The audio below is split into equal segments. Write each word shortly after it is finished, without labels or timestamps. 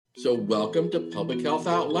So, welcome to Public Health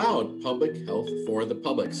Out Loud, public health for the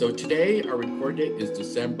public. So, today our record date is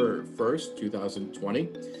December 1st, 2020.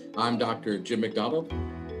 I'm Dr. Jim McDonald.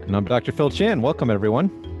 And I'm Dr. Phil Chan. Welcome,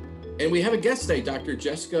 everyone. And we have a guest today, Dr.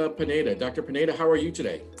 Jessica Pineda. Dr. Pineda, how are you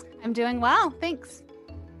today? I'm doing well, thanks.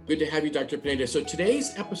 Good to have you, Dr. Pineda. So,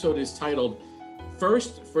 today's episode is titled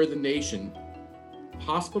First for the Nation.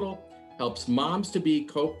 Hospital helps moms to be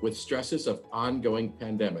cope with stresses of ongoing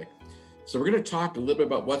pandemic. So we're going to talk a little bit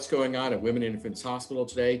about what's going on at Women and Infants Hospital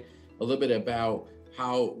today, a little bit about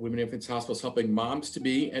how Women and Infants Hospital is helping moms to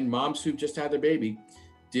be and moms who've just had their baby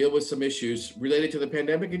deal with some issues related to the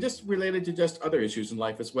pandemic and just related to just other issues in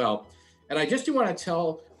life as well. And I just do want to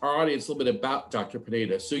tell our audience a little bit about Dr.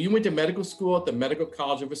 Pineda. So you went to medical school at the Medical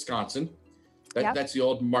College of Wisconsin. That's the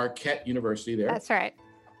old Marquette University there. That's right.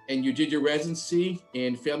 And you did your residency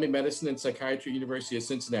in Family Medicine and Psychiatry, University of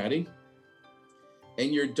Cincinnati.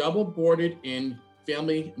 And you're double boarded in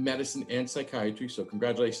family medicine and psychiatry, so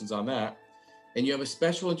congratulations on that. And you have a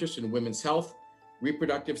special interest in women's health,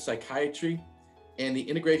 reproductive psychiatry, and the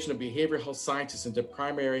integration of behavioral health sciences into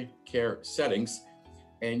primary care settings.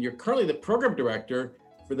 And you're currently the program director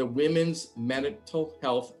for the Women's Mental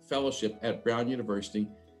Health Fellowship at Brown University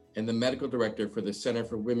and the medical director for the Center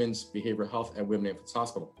for Women's Behavioral Health at Women and Infants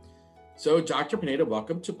Hospital. So Dr. Pineda,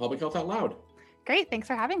 welcome to Public Health Out Loud. Great, thanks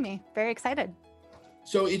for having me. Very excited.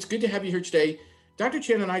 So it's good to have you here today. Dr.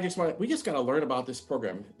 Chan and I we just got to learn about this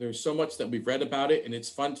program. There's so much that we've read about it and it's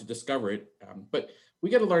fun to discover it, but we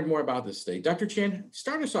got to learn more about this today. Dr. Chan,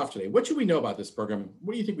 start us off today. What should we know about this program?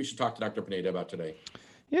 What do you think we should talk to Dr. Pineda about today?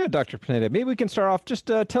 Yeah, Dr. Pineda, maybe we can start off, just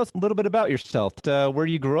tell us a little bit about yourself, where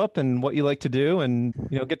you grew up and what you like to do and,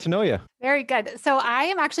 get to know you. Very good. So I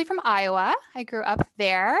am actually from Iowa. I grew up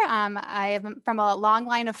there. I am from a long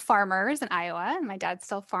line of farmers in Iowa, and my dad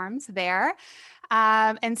still farms there.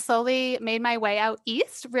 And slowly made my way out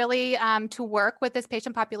east, really to work with this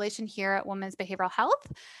patient population here at Women's Behavioral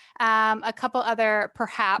Health. A couple other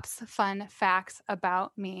perhaps fun facts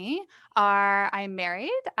about me are I'm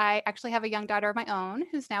married. I actually have a young daughter of my own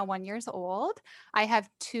who's now 1 year old. I have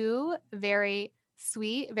two very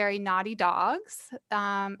sweet, very naughty dogs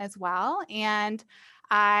as well. And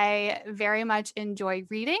I very much enjoy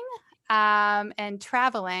reading. And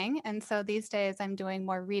traveling. And so these days I'm doing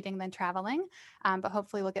more reading than traveling, but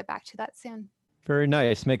hopefully we'll get back to that soon. Very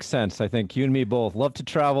nice. Makes sense. I think you and me both love to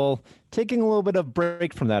travel, taking a little bit of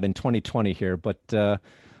break from that in 2020 here. But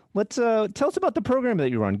let's tell us about the program that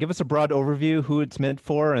you run. Give us a broad overview, who it's meant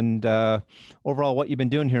for, and overall what you've been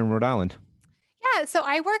doing here in Rhode Island. Yeah, so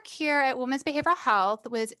I work here at Women's Behavioral Health,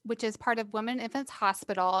 which is part of Women and Infants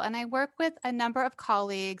Hospital, and I work with a number of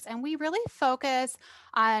colleagues, and we really focus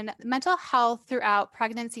on mental health throughout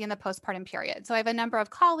pregnancy and the postpartum period. So I have a number of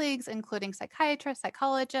colleagues, including psychiatrists,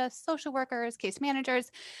 psychologists, social workers, case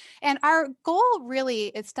managers, and our goal really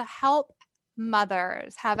is to help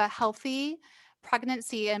mothers have a healthy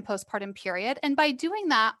pregnancy and postpartum period. And by doing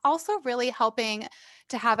that, also really helping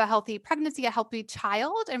to have a healthy pregnancy, a healthy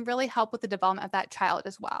child, and really help with the development of that child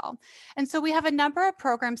as well. And so we have a number of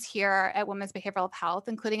programs here at Women's Behavioral Health,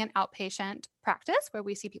 including an outpatient practice where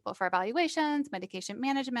we see people for evaluations, medication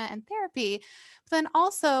management, and therapy. But then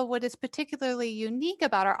also what is particularly unique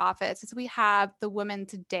about our office is we have the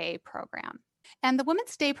Women's Day program. And the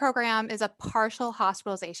Women's Day program is a partial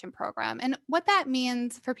hospitalization program. And what that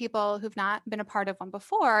means for people who've not been a part of one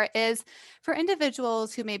before is for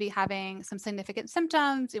individuals who may be having some significant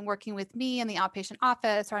symptoms and working with me in the outpatient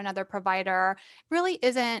office or another provider really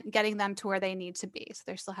isn't getting them to where they need to be. So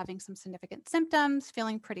they're still having some significant symptoms,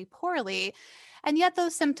 feeling pretty poorly. And yet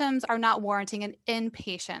those symptoms are not warranting an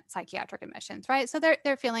inpatient psychiatric admissions, right? So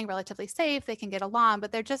they're feeling relatively safe, they can get along,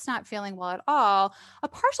 but they're just not feeling well at all. A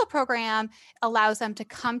partial program allows them to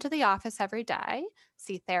come to the office every day,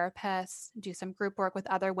 see therapists, do some group work with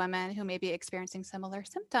other women who may be experiencing similar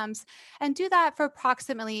symptoms, and do that for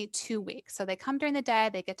approximately 2 weeks. So they come during the day,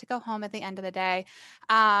 they get to go home at the end of the day,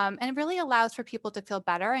 and it really allows for people to feel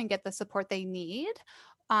better and get the support they need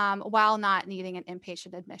while not needing an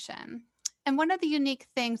inpatient admission. And one of the unique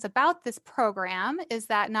things about this program is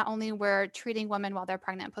that not only we're treating women while they're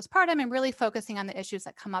pregnant and postpartum and really focusing on the issues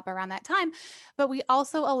that come up around that time, but we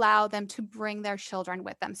also allow them to bring their children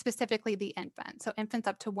with them, specifically the infant. So infants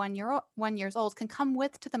up to 1 year old can come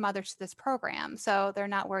with to the mothers to this program. So they're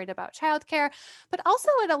not worried about childcare, but also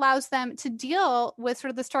it allows them to deal with sort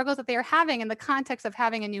of the struggles that they are having in the context of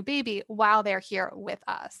having a new baby while they're here with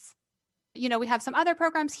us. We have some other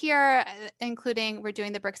programs here, including we're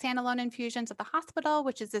doing the brexanolone infusions at the hospital,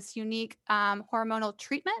 which is this unique hormonal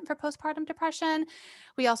treatment for postpartum depression.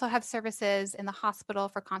 We also have services in the hospital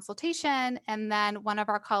for consultation. And then one of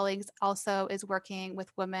our colleagues also is working with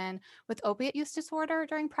women with opiate use disorder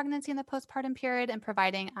during pregnancy and the postpartum period and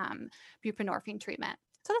providing buprenorphine treatment.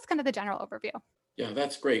 So that's kind of the general overview. Yeah,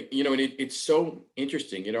 that's great. And it's so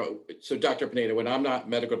interesting, so Dr. Pineda, when I'm not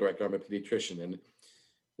medical director, I'm a pediatrician. And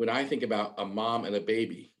when I think about a mom and a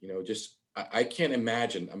baby, I can't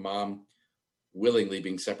imagine a mom willingly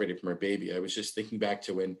being separated from her baby. I was just thinking back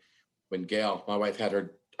to when Gail, my wife, had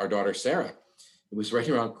our daughter, Sarah. It was right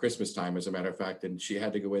around Christmas time, as a matter of fact, and she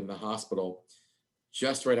had to go in the hospital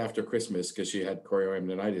just right after Christmas because she had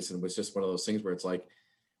chorioamnionitis. And it was just one of those things where it's like,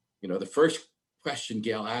 the first question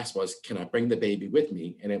Gail asked was, can I bring the baby with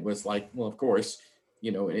me? And it was like, well, of course,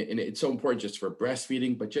 and it's so important just for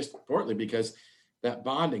breastfeeding, but just importantly because that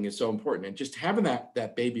bonding is so important. And just having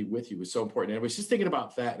that baby with you is so important. And I was just thinking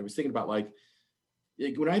about that. I was thinking about like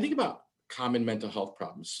when I think about common mental health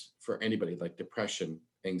problems for anybody, like depression,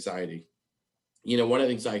 anxiety, one of the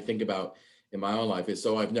things I think about in my own life is,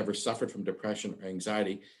 so I've never suffered from depression or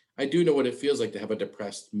anxiety. I do know what it feels like to have a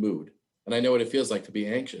depressed mood. And I know what it feels like to be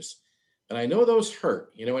anxious. And I know those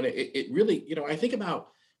hurt, and it really, I think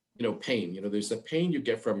about, pain, there's the pain you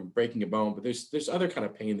get from breaking a bone, but there's other kind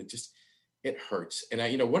of pain that just, it hurts.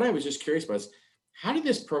 And what I was just curious about is, how did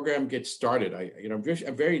this program get started?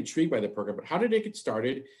 I'm very intrigued by the program, but how did it get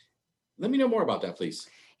started? Let me know more about that, please.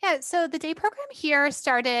 Yeah, so the day program here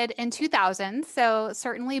started in 2000, so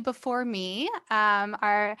certainly before me.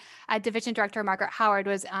 Our division director, Margaret Howard,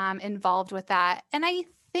 was involved with that. And I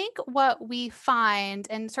think what we find,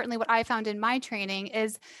 and certainly what I found in my training,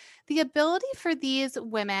 is the ability for these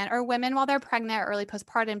women or women while they're pregnant or early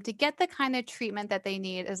postpartum to get the kind of treatment that they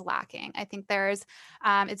need is lacking. I think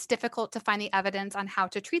it's difficult to find the evidence on how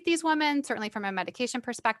to treat these women, certainly from a medication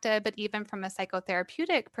perspective, but even from a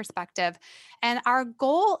psychotherapeutic perspective. And our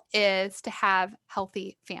goal is to have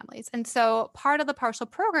healthy families. And so part of the Partial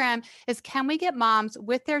program is, can we get moms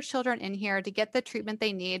with their children in here to get the treatment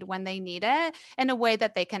they need when they need it in a way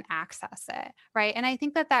that they can access it, right? And I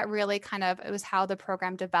think that really it was how the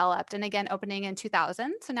program developed. And again, opening in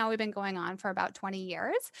 2000. So now we've been going on for about 20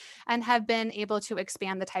 years and have been able to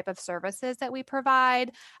expand the type of services that we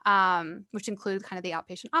provide, which include kind of the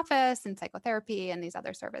outpatient office and psychotherapy and these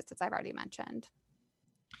other services I've already mentioned.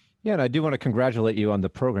 Yeah, and I do want to congratulate you on the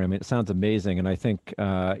program. It sounds amazing. And I think,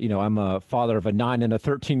 I'm a father of a 9 and a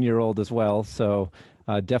 13-year-old as well. So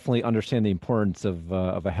definitely understand the importance of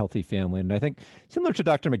a healthy family. And I think similar to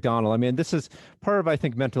Dr. McDonald, this is part of, I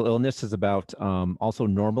think, mental illness is about also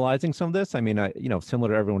normalizing some of this. Similar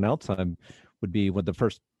to everyone else, I would be the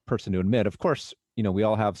first person to admit, of course, we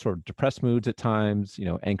all have sort of depressed moods at times,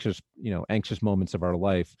 anxious moments of our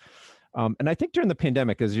life. And I think during the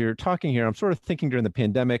pandemic, as you're talking here, I'm sort of thinking during the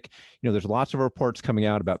pandemic, there's lots of reports coming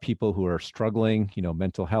out about people who are struggling,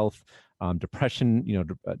 mental health, depression,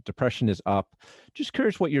 depression is up. Just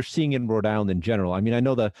curious what you're seeing in Rhode Island in general. I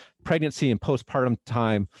know the pregnancy and postpartum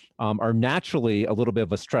time are naturally a little bit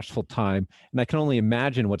of a stressful time, and I can only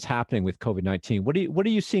imagine what's happening with COVID-19. What are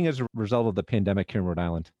you seeing as a result of the pandemic here in Rhode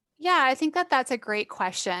Island? Yeah, I think that's a great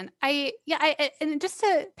question. And just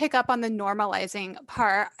to pick up on the normalizing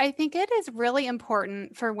part, I think it is really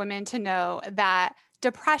important for women to know that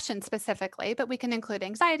depression specifically, but we can include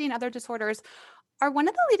anxiety and other disorders, are one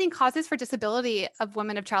of the leading causes for disability of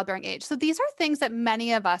women of childbearing age. So these are things that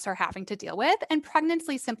many of us are having to deal with, and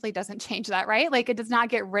pregnancy simply doesn't change that, right? Like, it does not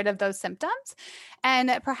get rid of those symptoms.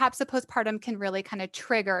 And perhaps the postpartum can really kind of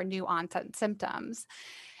trigger new onset symptoms.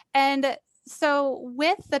 And so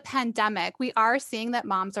with the pandemic, we are seeing that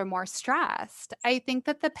moms are more stressed. I think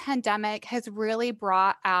that the pandemic has really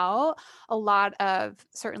brought out a lot of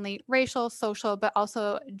certainly racial, social, but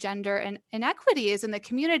also gender inequities in the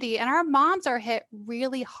community. And our moms are hit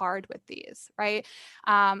really hard with these, right?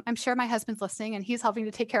 I'm sure my husband's listening and he's helping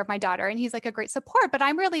to take care of my daughter, and he's like a great support, but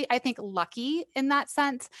I'm really, I think, lucky in that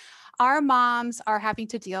sense. Our moms are having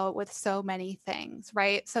to deal with so many things,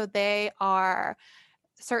 right? So they are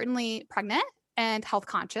certainly pregnant and health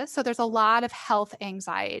conscious. So there's a lot of health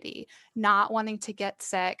anxiety, not wanting to get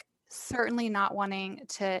sick, certainly not wanting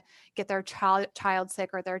to get their child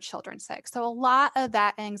sick or their children sick. So a lot of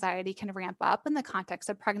that anxiety can ramp up in the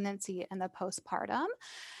context of pregnancy and the postpartum.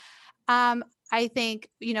 I think,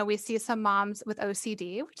 we see some moms with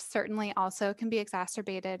OCD, which certainly also can be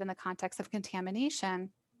exacerbated in the context of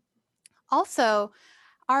contamination. Also,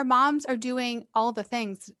 our moms are doing all the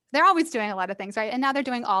things. They're always doing a lot of things, right? And now they're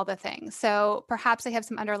doing all the things. So perhaps they have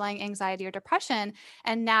some underlying anxiety or depression,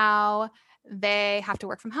 and now they have to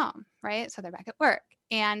work from home, right? So they're back at work.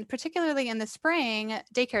 And particularly in the spring,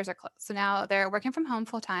 daycares are closed. So now they're working from home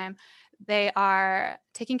full time. They are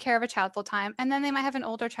taking care of a child full time, and then they might have an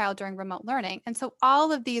older child during remote learning. And so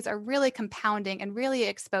all of these are really compounding and really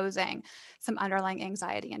exposing some underlying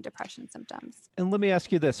anxiety and depression symptoms. And let me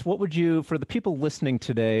ask you this: what would you, for the people listening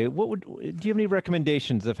today, do you have any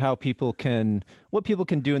recommendations of what people can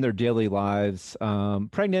do in their daily lives,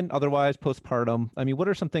 pregnant, otherwise, postpartum? I mean, what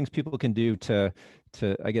are some things people can do to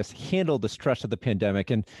I guess handle the stress of the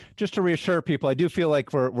pandemic? And just to reassure people, I do feel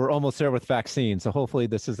like we're almost there with vaccines, so hopefully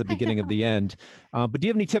this is the beginning of the end. But do you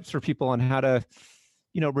have any tips for people on how to,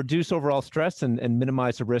 reduce overall stress and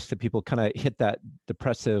minimize the risk that people kind of hit that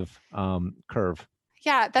depressive curve?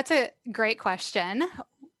 Yeah, that's a great question.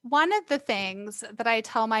 One of the things that I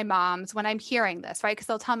tell my moms when I'm hearing this, right, because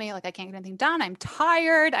they'll tell me like, I can't get anything done, I'm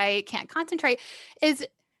tired, I can't concentrate, is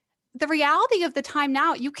the reality of the time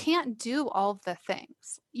now, you can't do all of the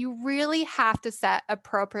things. You really have to set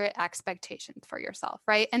appropriate expectations for yourself,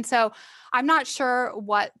 right? And so I'm not sure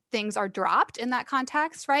what things are dropped in that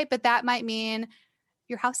context, right? But that might mean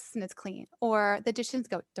your house isn't as clean, or the dishes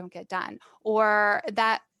don't get done, or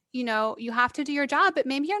that you have to do your job, but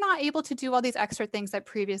maybe you're not able to do all these extra things that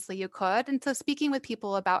previously you could. And so speaking with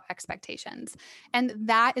people about expectations, and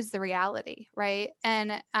that is the reality, right?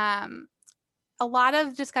 And a lot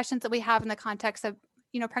of discussions that we have in the context of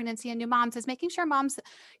pregnancy and new moms is making sure moms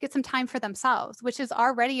get some time for themselves, which is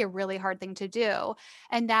already a really hard thing to do.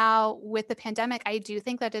 And now with the pandemic, I do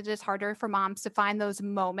think that it is harder for moms to find those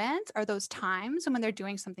moments or those times when they're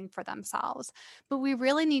doing something for themselves. But we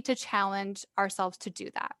really need to challenge ourselves to do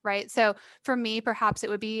that, right? So for me, perhaps it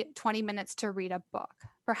would be 20 minutes to read a book.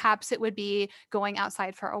 Perhaps it would be going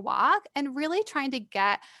outside for a walk and really trying to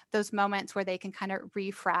get those moments where they can kind of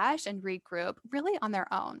refresh and regroup really on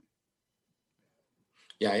their own.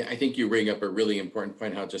 Yeah, I think you bring up a really important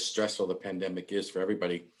point, how just stressful the pandemic is for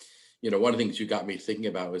everybody. One of the things you got me thinking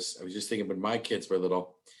about was, I was just thinking when my kids were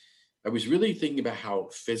little, I was really thinking about how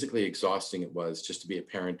physically exhausting it was just to be a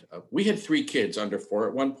parent. We had 3 kids under 4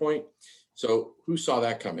 at one point. So who saw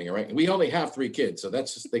that coming, right? And we only have 3 kids. So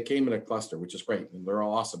that's just, they came in a cluster, which is great. And they're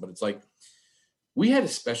all awesome. But it's like, we had a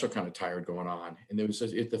special kind of tired going on. And there was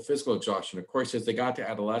the physical exhaustion. Of course, as they got to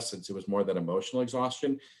adolescence, it was more that emotional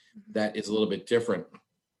exhaustion that is a little bit different.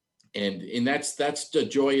 And that's the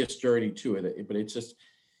joyous journey to it. But it's just,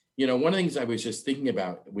 one of the things I was just thinking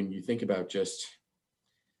about when you think about just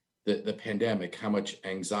the pandemic, how much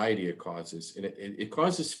anxiety it causes. And it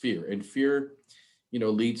causes fear, and fear,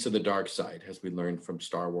 leads to the dark side, as we learned from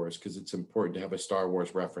Star Wars, because it's important to have a Star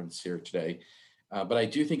Wars reference here today. But I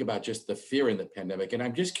do think about just the fear in the pandemic. And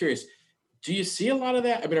I'm just curious, do you see a lot of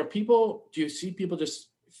that? I mean, do you see people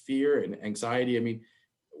just fear and anxiety? I mean,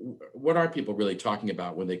 what are people really talking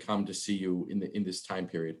about when they come to see you in this time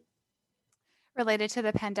period related to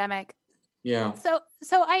the pandemic? Yeah.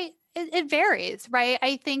 It varies, right?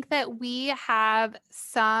 I think that we have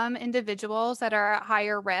some individuals that are at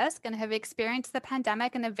higher risk and have experienced the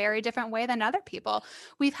pandemic in a very different way than other people.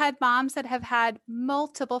 We've had moms that have had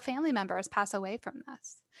multiple family members pass away from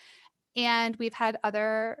this. And we've had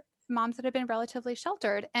other moms that have been relatively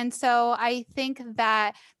sheltered. And so I think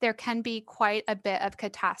that there can be quite a bit of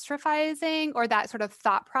catastrophizing, or that sort of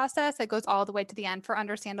thought process that goes all the way to the end for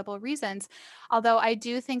understandable reasons. Although I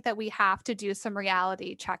do think that we have to do some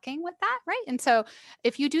reality checking with that, right? And so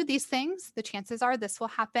if you do these things, the chances are this will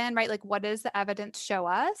happen, right? Like, what does the evidence show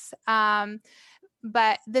us?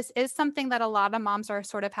 But this is something that a lot of moms are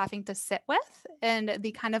sort of having to sit with, and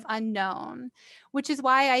the kind of unknown, which is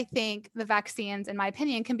why I think the vaccines, in my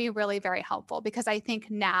opinion, can be really very helpful. Because I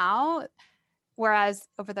think now, whereas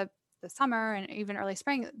over the summer and even early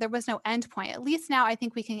spring, there was no end point, at least now I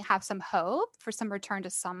think we can have some hope for some return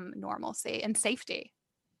to some normalcy and safety.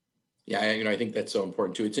 Yeah, I think that's so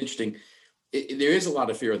important too. It's interesting. There is a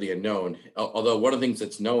lot of fear of the unknown, although one of the things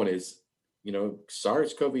that's known is,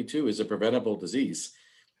 SARS-CoV-2 is a preventable disease,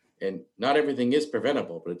 and not everything is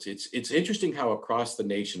preventable. But it's interesting how across the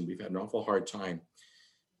nation we've had an awful hard time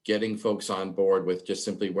getting folks on board with just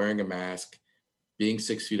simply wearing a mask, being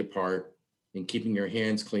 6 feet apart, and keeping your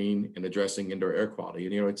hands clean, and addressing indoor air quality.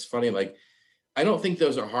 And it's funny, like, I don't think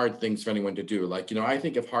those are hard things for anyone to do. Like, I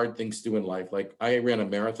think of hard things to do in life. Like, I ran a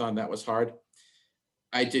marathon, that was hard.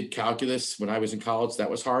 I did calculus when I was in college, that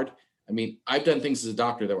was hard. I mean, I've done things as a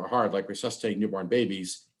doctor that were hard, like resuscitating newborn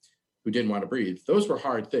babies who didn't want to breathe. Those were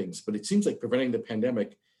hard things, but it seems like preventing the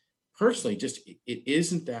pandemic, personally, just it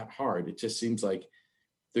isn't that hard. It just seems like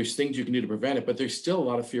there's things you can do to prevent it, but there's still a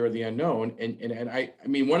lot of fear of the unknown. And I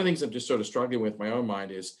mean, one of the things I'm just sort of struggling with in my own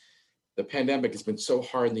mind is the pandemic has been so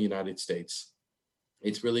hard in the United States.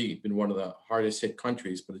 It's really been one of the hardest hit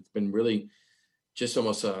countries, but it's been really just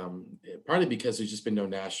almost partly because there's just been no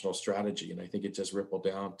national strategy. And I think it just rippled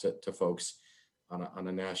down to folks on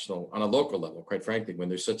a national, on a local level, quite frankly, when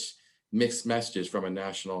there's such mixed messages from a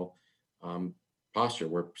national um, posture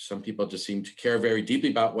where some people just seem to care very deeply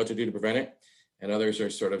about what to do to prevent it. And others are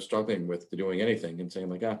sort of struggling with doing anything and saying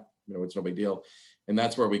like, it's no big deal. And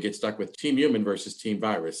that's where we get stuck with Team Human versus Team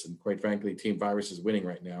Virus. And quite frankly, Team Virus is winning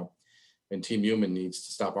right now. And Team Human needs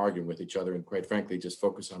to stop arguing with each other and quite frankly, just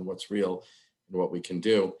focus on what's real and what we can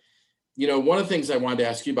do. One of the things I wanted to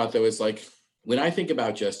ask you about though is like, when I think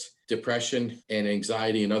about just depression and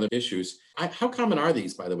anxiety and other issues, how common are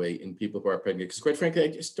these, by the way, in people who are pregnant? Because quite frankly, I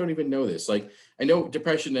just don't even know this. Like, I know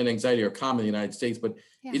depression and anxiety are common in the United States, but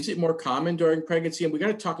is it more common during pregnancy? And we got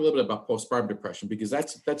to talk a little bit about postpartum depression because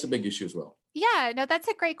that's a big issue as well. Yeah, no, that's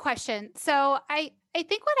a great question. So I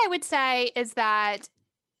think what I would say is that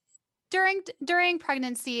during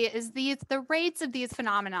pregnancy the rates of these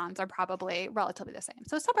phenomenons are probably relatively the same.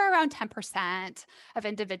 So somewhere around 10% of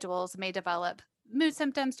individuals may develop mood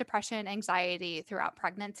symptoms, depression, anxiety throughout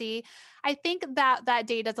pregnancy. I think that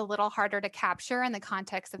data is a little harder to capture in the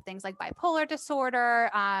context of things like bipolar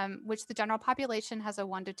disorder, which the general population has a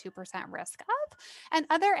 1% to 2% risk of, and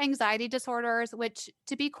other anxiety disorders, which,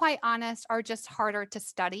 to be quite honest, are just harder to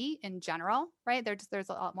study in general, right? There's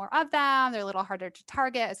a lot more of them. They're a little harder to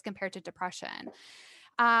target as compared to depression.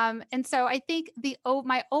 And so I think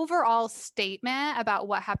my overall statement about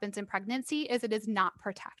what happens in pregnancy is it is not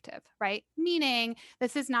protective, right? Meaning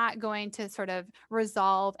this is not going to sort of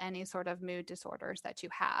resolve any sort of mood disorders that you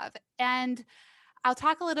have. And I'll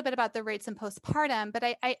talk a little bit about the rates in postpartum, but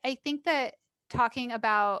I think that talking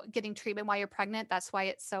about getting treatment while you're pregnant, that's why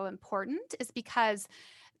it's so important, is because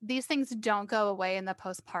these things don't go away in the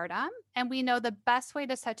postpartum. And we know the best way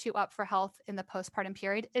to set you up for health in the postpartum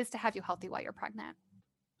period is to have you healthy while you're pregnant.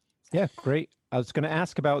 Yeah, great. I was going to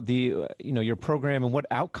ask about the, your program and what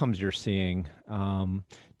outcomes you're seeing.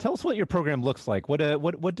 Tell us what your program looks like. What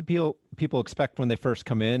do people expect when they first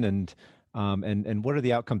come in, and what are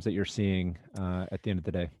the outcomes that you're seeing at the end of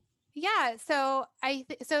the day? Yeah, so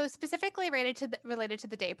so specifically related to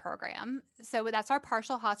the day program. So that's our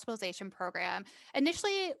partial hospitalization program.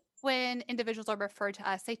 Initially, when individuals are referred to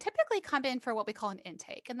us, they typically come in for what we call an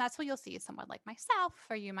intake. And that's where you'll see someone like myself,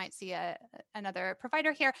 or you might see another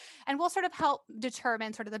provider here, and we'll sort of help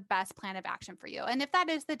determine sort of the best plan of action for you. And if that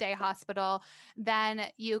is the day hospital, then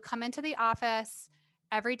you come into the office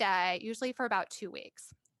every day, usually for about 2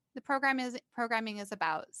 weeks. The programming is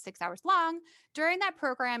about 6 hours long. During that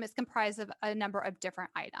program, it's comprised of a number of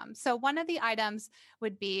different items. So one of the items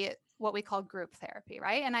would be what we call group therapy,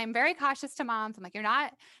 right? And I'm very cautious to moms. I'm like, you're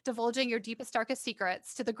not divulging your deepest, darkest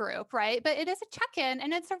secrets to the group, right? But it is a check-in,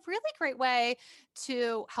 and it's a really great way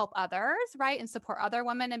to help others, right? And support other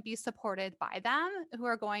women and be supported by them who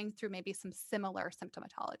are going through maybe some similar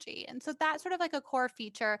symptomatology. And so that's sort of like a core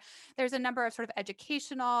feature. There's a number of sort of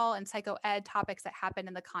educational and psycho-ed topics that happen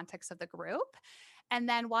in the context of the group. And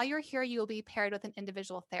then while you're here, you'll be paired with an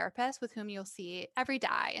individual therapist with whom you'll see every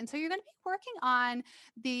day. And so you're going to be working on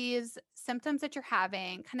these symptoms that you're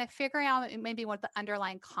having, kind of figuring out maybe what the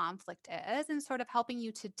underlying conflict is and sort of helping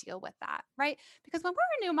you to deal with that, right? Because when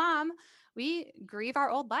we're a new mom, we grieve our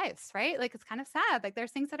old lives, right? Like, it's kind of sad. Like,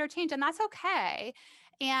 there's things that are changed, and that's okay.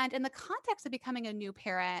 And in the context of becoming a new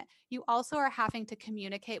parent, you also are having to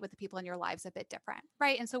communicate with the people in your lives a bit different,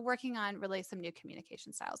 right? And so working on really some new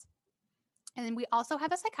communication styles. And then we also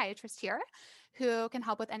have a psychiatrist here who can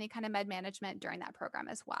help with any kind of med management during that program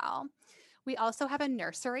as well. We also have a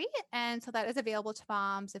nursery, and so that is available to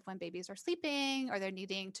moms if when babies are sleeping or they're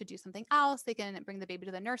needing to do something else, they can bring the baby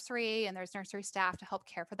to the nursery, and there's nursery staff to help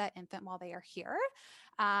care for that infant while they are here.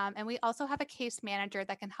 And we also have a case manager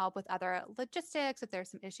that can help with other logistics if there's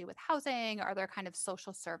some issue with housing or other kind of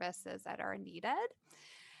social services that are needed.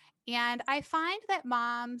 And I find that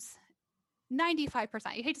moms,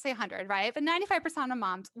 95%, you hate to say 100, right? But 95% of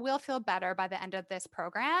moms will feel better by the end of this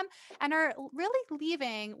program and are really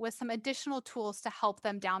leaving with some additional tools to help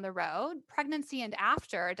them down the road, pregnancy and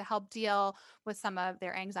after, to help deal with some of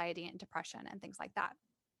their anxiety and depression and things like that.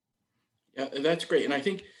 Yeah, that's great. And I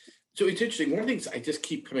think, so it's interesting. One of the things I just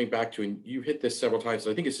keep coming back to, and you hit this several times,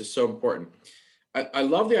 so I think it's just so important. I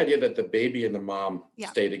love the idea that the baby and the mom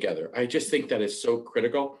stay together. I just think that is so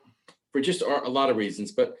critical for just a lot of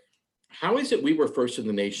reasons. But how is it we were first in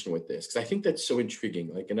the nation with this? Because I think that's so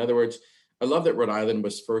intriguing. Like, in other words, I love that Rhode Island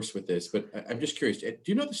was first with this, but I'm just curious. Do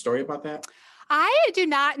you know the story about that? I do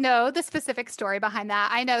not know the specific story behind that.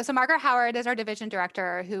 I know. So Margaret Howard is our division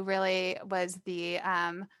director, who really was the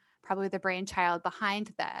probably the brainchild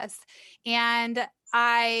behind this. And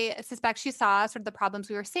I suspect she saw sort of the problems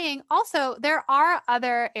we were seeing. Also, there are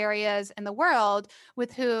other areas in the world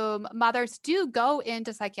with whom mothers do go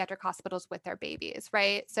into psychiatric hospitals with their babies,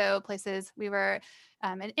 right? So places we were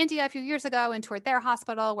in India a few years ago and toured their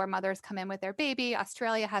hospital where mothers come in with their baby.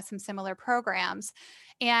 Australia has some similar programs.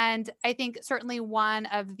 And I think certainly one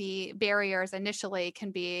of the barriers initially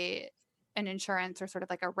can be an insurance or sort of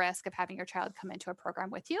like a risk of having your child come into a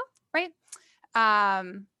program with you, right?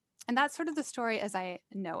 And that's sort of the story as I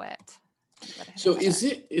know it. So is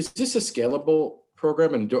this a scalable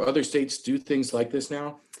program, and do other states do things like this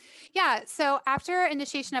now? Yeah. So after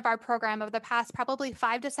initiation of our program over the past probably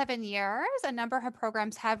 5 to 7 years, a number of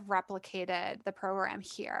programs have replicated the program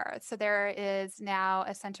here. So there is now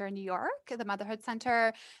a center in New York, the Motherhood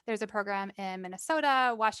Center. There's a program in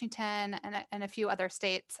Minnesota, Washington, and a few other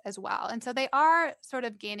states as well. And so they are sort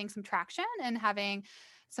of gaining some traction and having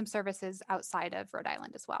some services outside of Rhode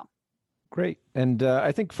Island as well. Great. And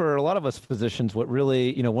I think for a lot of us physicians, what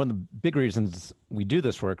really, one of the big reasons we do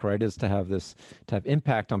this work, right, is to have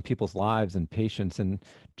impact on people's lives and patients. And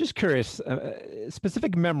just curious,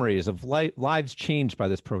 specific memories of lives changed by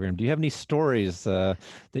this program. Do you have any stories that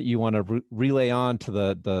you want to relay on to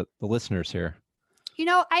the listeners here?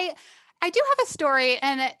 I do have a story,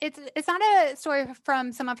 and it's not a story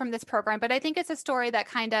from someone from this program, but I think it's a story that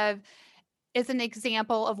kind of is an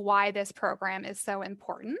example of why this program is so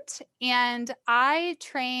important. And I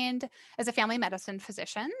trained as a family medicine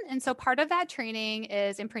physician. And so part of that training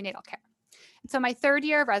is in prenatal care. So my third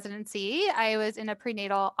year of residency, I was in a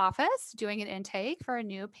prenatal office doing an intake for a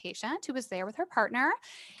new patient who was there with her partner.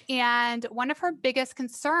 And one of her biggest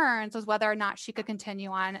concerns was whether or not she could continue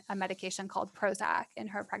on a medication called Prozac in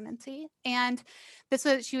her pregnancy. And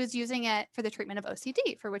she was using it for the treatment of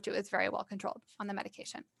OCD, for which it was very well controlled on the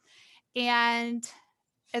medication. And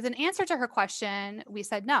as an answer to her question, we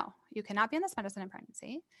said, no, you cannot be on this medicine in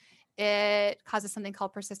pregnancy. It causes something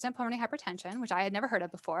called persistent pulmonary hypertension, which I had never heard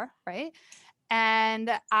of before, right?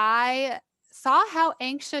 And I saw how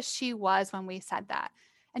anxious she was when we said that.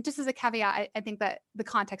 And just as a caveat, I think that the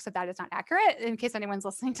context of that is not accurate in case anyone's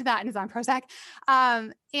listening to that and is on Prozac.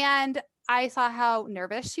 And I saw how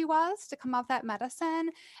nervous she was to come off that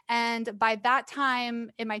medicine. And by that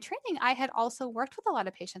time in my training, I had also worked with a lot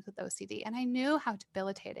of patients with OCD, and I knew how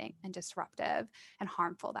debilitating and disruptive and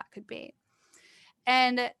harmful that could be.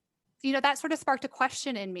 And that sort of sparked a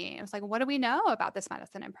question in me. It was like, what do we know about this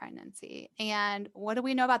medicine in pregnancy? And what do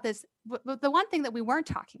we know about this? The one thing that we weren't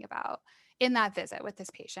talking about in that visit with this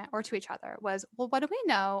patient or to each other was, well, what do we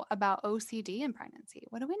know about OCD in pregnancy?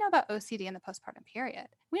 What do we know about OCD in the postpartum period?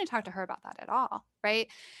 We didn't talk to her about that at all, right?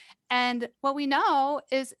 And what we know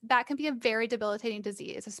is that can be a very debilitating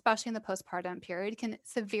disease, especially in the postpartum period. It can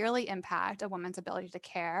severely impact a woman's ability to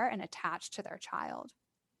care and attach to their child.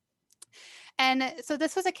 And so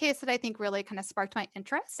this was a case that I think really kind of sparked my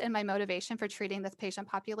interest and my motivation for treating this patient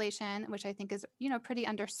population, which I think is, pretty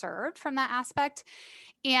underserved from that aspect.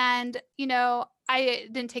 And, I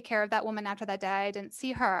didn't take care of that woman after that day. I didn't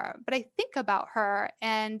see her, but I think about her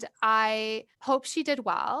and I hope she did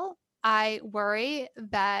well. I worry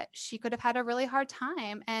that she could have had a really hard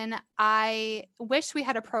time. And I wish we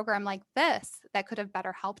had a program like this that could have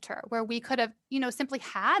better helped her, where we could have, simply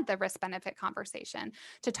had the risk benefit conversation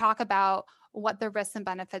to talk about what the risks and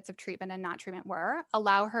benefits of treatment and not treatment were,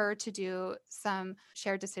 allow her to do some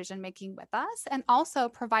shared decision making with us, and also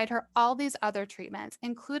provide her all these other treatments,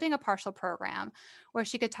 including a partial program where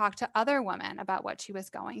she could talk to other women about what she was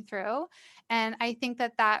going through. And I think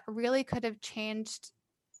that really could have changed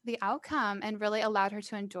the outcome and really allowed her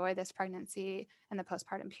to enjoy this pregnancy and the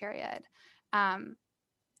postpartum period.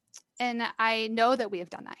 And I know that we have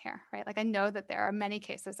done that here, right? Like I know that there are many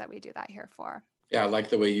cases that we do that here for. Yeah, I like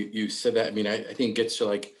the way you said that. I mean, I think it gets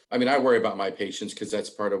to I worry about my patients because that's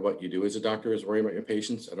part of what you do as a doctor is worry about your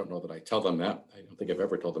patients. I don't know that I tell them that. I don't think I've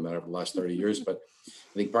ever told them that over the last 30 years, but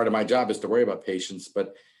I think part of my job is to worry about patients.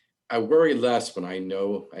 But I worry less when I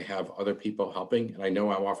know I have other people helping and I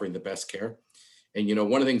know I'm offering the best care. And,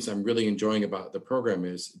 one of the things I'm really enjoying about the program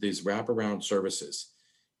is these wraparound services.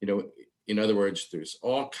 In other words, there's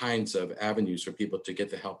all kinds of avenues for people to get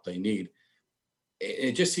the help they need.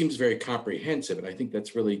 It just seems very comprehensive. And I think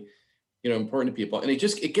that's really, important to people. And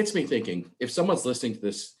it gets me thinking, if someone's listening to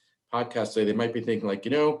this podcast today, they might be thinking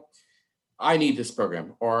I need this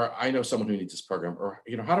program, or I know someone who needs this program, or,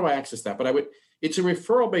 how do I access that? But it's a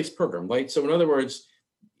referral-based program, right? So in other words,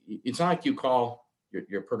 it's not like you call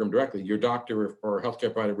your program directly, your doctor or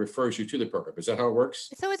healthcare provider refers you to the program. Is that how it works?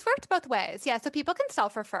 So it's worked both ways. Yeah. So people can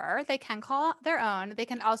self-refer. They can call their own. They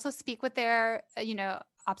can also speak with their,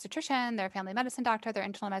 obstetrician, their family medicine doctor, their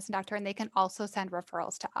internal medicine doctor, and they can also send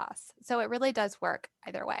referrals to us. So it really does work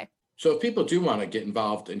either way. So if people do want to get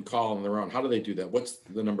involved and call on their own, how do they do that? What's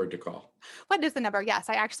the number to call? What is the number? Yes,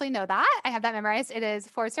 I actually know that. I have that memorized. It is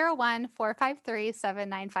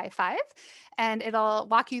 401-453-7955. And it'll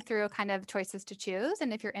walk you through kind of choices to choose.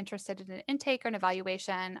 And if you're interested in an intake or an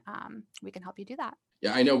evaluation, we can help you do that.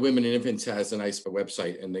 Yeah, I know Women and Infants has a nice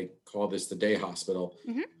website, and they call this the Day Hospital.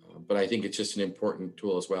 Mm-hmm. But I think it's just an important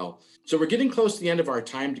tool as well. So we're getting close to the end of our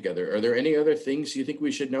time together. Are there any other things you think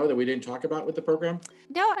we should know that we didn't talk about with the program?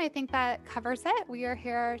 No, I think that covers it. We are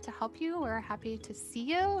here to help you. We're happy to see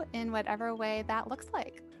you in whatever way that looks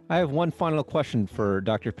like. I have one final question for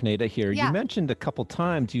Dr. Pineda here. Yeah. You mentioned a couple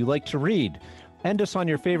times you like to read. End us on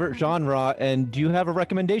your favorite genre, and do you have a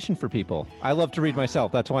recommendation for people? I love to read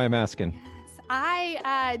myself. That's why I'm asking. Yes.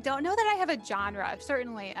 I don't know that I have a genre.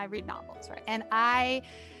 Certainly, I read novels, right? And I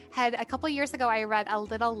had a couple years ago, I read A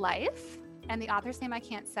Little Life, and the author's name I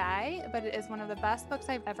can't say, but it is one of the best books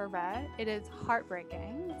I've ever read. It is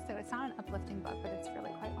heartbreaking. So it's not an uplifting book, but it's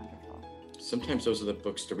really quite wonderful. Sometimes those are the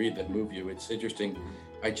books to read that move you. It's interesting.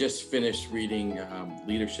 I just finished reading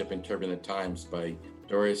Leadership in Turbulent Times by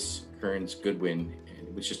Doris Kearns Goodwin. And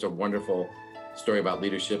it was just a wonderful story about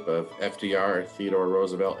leadership of FDR, Theodore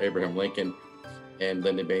Roosevelt, Abraham Lincoln, and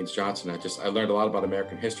Lyndon Baines Johnson. I learned a lot about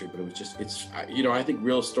American history, but I think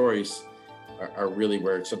real stories are really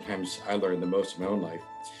where sometimes I learn the most in my own life.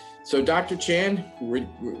 So Dr. Chan,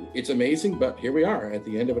 it's amazing, but here we are at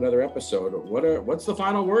the end of another episode. What's the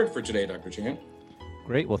final word for today, Dr. Chan?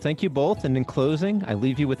 Great. Well, thank you both. And in closing, I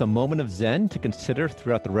leave you with a moment of Zen to consider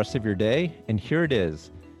throughout the rest of your day. And here it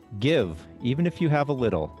is. Give, even if you have a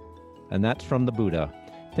little. And that's from the Buddha.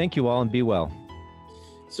 Thank you all, and be well.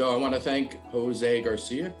 So I want to thank Jose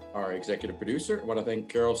Garcia, our executive producer. I want to thank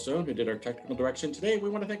Carol Stone, who did our technical direction today. We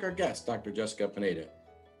want to thank our guest, Dr. Jessica Pineda.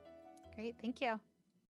 Great. Thank you.